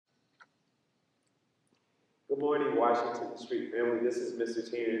Good morning, Washington Street family. This is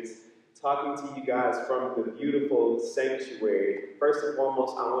Mr. Terrence talking to you guys from the beautiful sanctuary. First and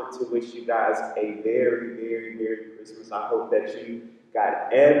foremost, I want to wish you guys a very, very Merry Christmas. I hope that you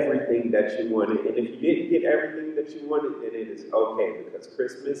got everything that you wanted. And if you didn't get everything that you wanted, then it is okay, because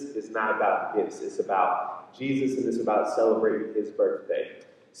Christmas is not about gifts. It's about Jesus, and it's about celebrating his birthday.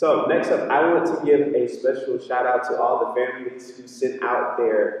 So next up, I want to give a special shout out to all the families who sent out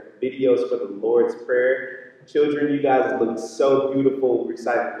their videos for the Lord's Prayer. Children, you guys look so beautiful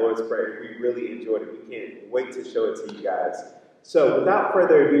reciting the Lord's Prayer. We really enjoyed it. We can't wait to show it to you guys. So without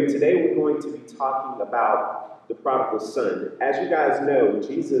further ado, today we're going to be talking about the prodigal son. As you guys know,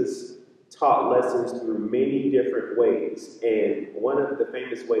 Jesus taught lessons through many different ways. And one of the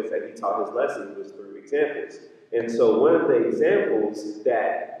famous ways that he taught his lessons was through examples. And so one of the examples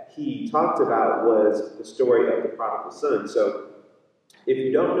that he talked about was the story of the prodigal son. So if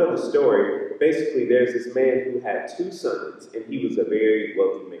you don't know the story, basically there's this man who had two sons, and he was a very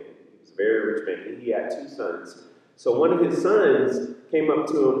wealthy man. He was a very rich man, and he had two sons. So one of his sons came up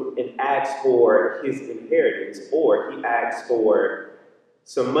to him and asked for his inheritance, or he asked for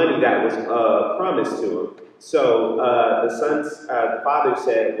some money that was promised to him. So the father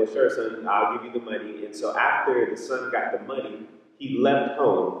said, well, sure, son, I'll give you the money. And so after the son got the money, he left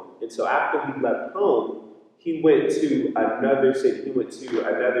home. And so after he left home, he went to another city, he went to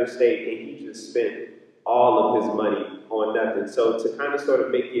another state, and he just spent all of his money on nothing. So to kind of sort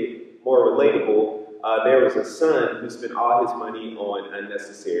of make it more relatable, there was a son who spent all his money on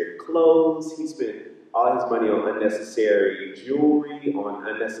unnecessary clothes. He spent all his money on unnecessary jewelry, on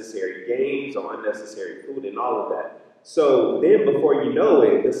unnecessary games, on unnecessary food, and all of that. So then before you know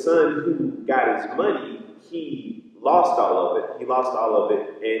it, the son who got his money, he lost all of it. He lost all of it,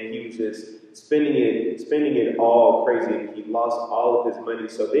 and he was just spending it all crazy, and he lost all of his money.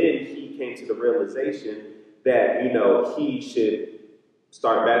 So then he came to the realization that, he should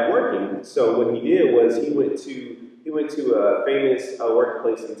start back working. So what he did was he went to a famous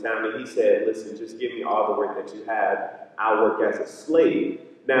workplace in town, and he said, listen, just give me all the work that you have. I'll work as a slave.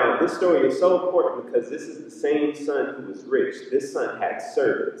 Now, this story is so important because this is the same son who was rich. This son had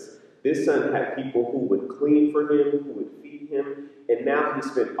servants. This son had people who would clean for him, who would feed him, and now he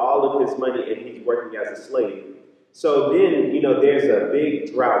spent all of his money and he's working as a slave. So then, there's a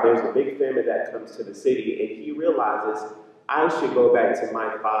big drought, there's a big famine that comes to the city, and he realizes, I should go back to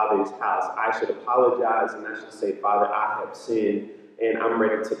my father's house. I should apologize, and I should say, Father, I have sinned, and I'm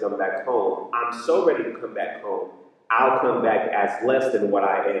ready to come back home. I'm so ready to come back home. I'll come back as less than what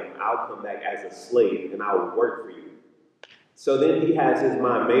I am. I'll come back as a slave, and I will work for you. So then he has his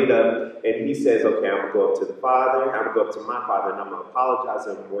mind made up, and he says, okay, I'm going to go up to the father, I'm going to go up to my father, and I'm going to apologize,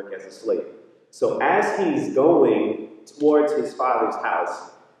 and I'm going to work as a slave. So as he's going towards his father's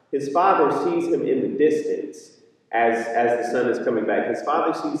house, his father sees him in the distance as the son is coming back. His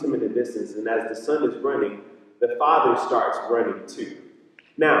father sees him in the distance, and as the son is running, the father starts running too.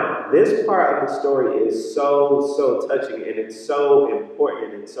 Now, this part of the story is so touching, and it's so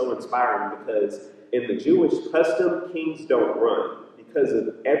important and so inspiring, because in the Jewish custom, kings don't run because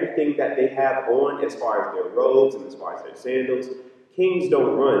of everything that they have on as far as their robes and as far as their sandals. Kings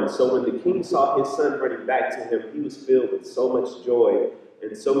don't run. So when the king saw his son running back to him, he was filled with so much joy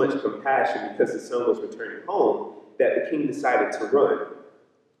and so much compassion because the son was returning home that the king decided to run.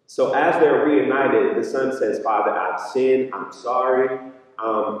 So as they're reunited, the son says, Father, I've sinned. I'm sorry.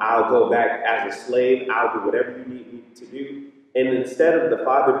 I'll go back as a slave. I'll do whatever you need me to do. And instead of the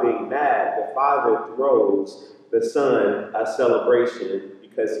father being mad, the father throws the son a celebration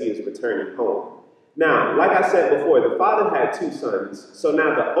because he is returning home. Now, like I said before, the father had two sons. So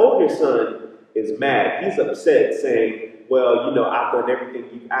now the older son is mad. He's upset, saying, well, I've done everything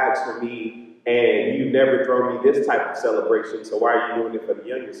you've asked for me, and you've never thrown me this type of celebration, so why are you doing it for the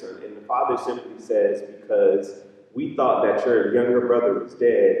younger son? And the father simply says, because we thought that your younger brother was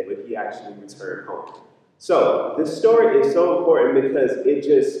dead, but he actually returned home. So this story is so important because it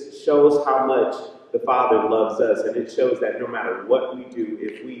just shows how much the Father loves us, and it shows that no matter what we do,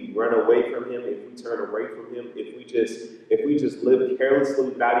 if we run away from him, if we turn away from him, if we just live carelessly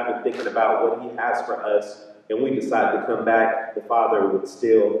without even thinking about what he has for us, and we decide to come back, the Father would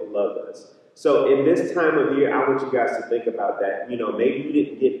still love us. So in this time of year, I want you guys to think about that. Maybe you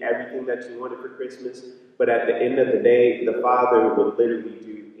didn't get everything that you wanted for Christmas, but at the end of the day, the Father would literally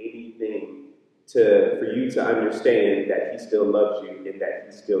do anything for you to understand that he still loves you and that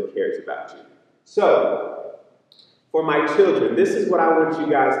he still cares about you. So, for my children, this is what I want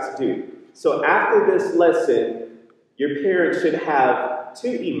you guys to do. So after this lesson, your parents should have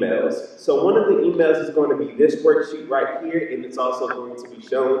two emails. So one of the emails is going to be this worksheet right here, and it's also going to be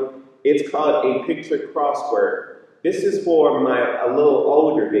shown It's called a picture crossword. This is for a little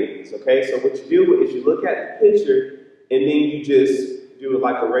older babies, okay? So what you do is you look at the picture and then you just do it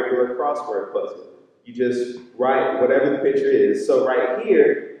like a regular crossword puzzle. You just write whatever the picture is. So right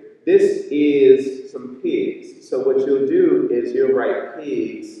here, this is some pigs. So what you'll do is you'll write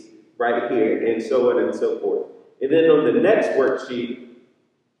pigs right here and so on and so forth. And then on the next worksheet,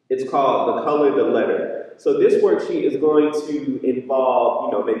 it's called the color the letter. So this worksheet is going to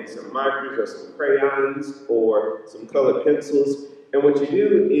involve, maybe some markers or some crayons or some colored pencils. And what you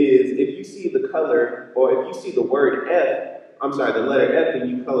do is if you see the color, or if you see the word the letter F, then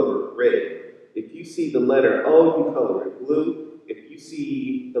you color it red. If you see the letter O, you color it blue. If you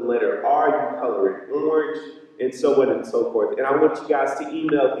see the letter R, you color it orange, and so on and so forth. And I want you guys to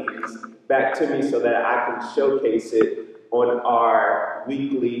email these back to me so that I can showcase it on our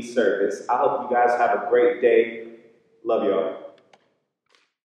weekly service. I hope you guys have a great day. Love y'all.